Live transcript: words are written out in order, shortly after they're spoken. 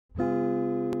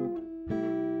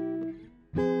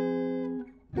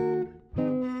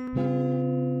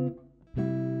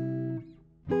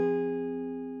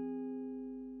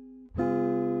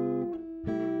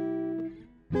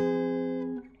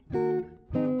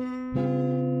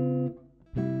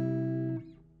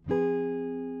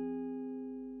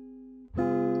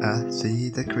See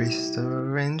the crystal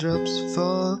raindrops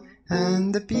fall,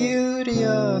 and the beauty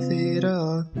of it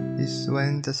all is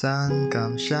when the sun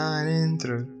comes shining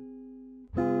through.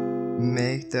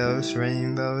 Make those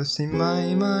rainbows in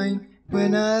my mind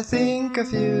when I think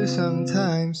of you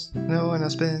sometimes. I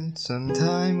wanna spend some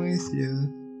time with you.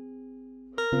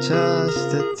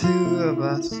 Just the two of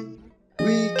us.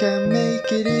 We can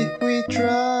make it if we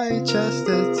try. Just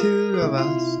the two of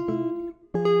us.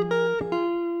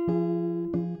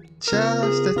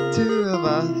 Just the two of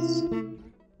us.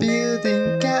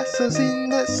 Building castles in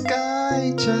the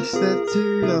sky. Just the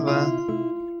two of us.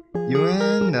 You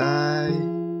and I.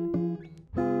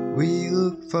 We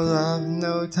look for love,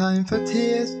 no time for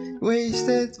tears.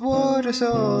 Wasted water's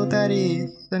all that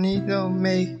is, and it don't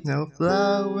make no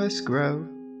flowers grow.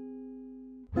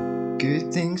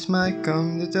 Good things might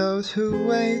come to those who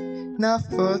wait, not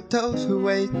for those who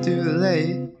wait too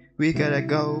late. We gotta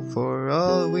go for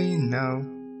all we know.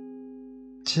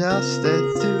 Just the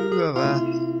two of us.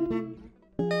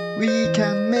 We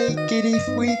can make it if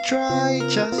we try.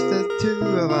 Just the two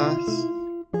of us.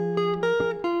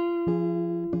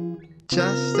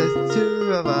 Just the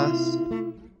two of us.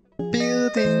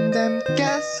 Building them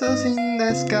castles in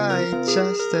the sky.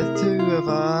 Just the two of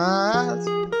us.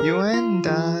 You and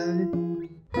I.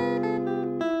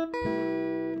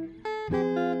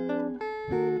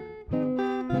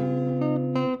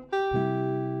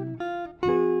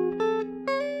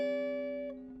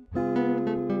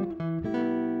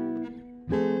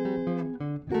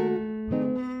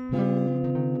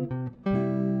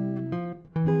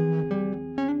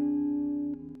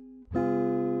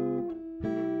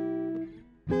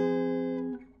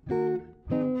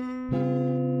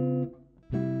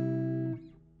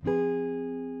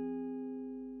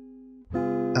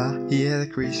 I hear the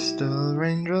crystal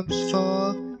raindrops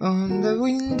fall on the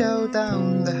window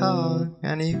down the hall,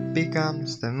 and it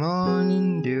becomes the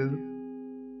morning dew.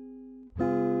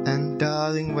 And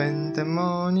darling, when the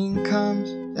morning comes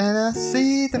and I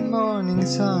see the morning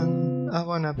sun, I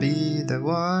wanna be the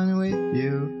one with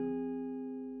you.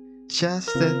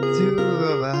 Just the two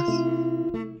of us.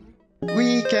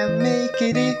 We can make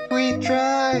it if we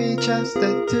try. Just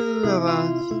the two of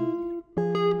us.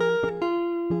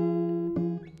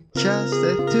 Just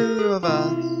the two of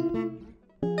us.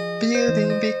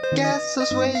 Building big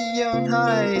castles way on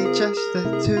high. Just the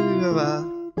two of us.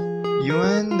 You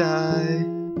and I.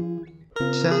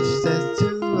 Just the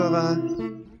two of us.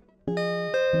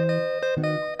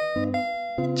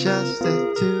 Just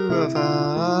the two of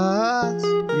us.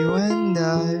 You and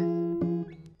I.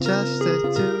 Just the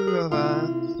two of us.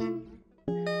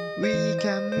 We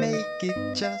can make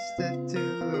it just the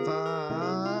two of us.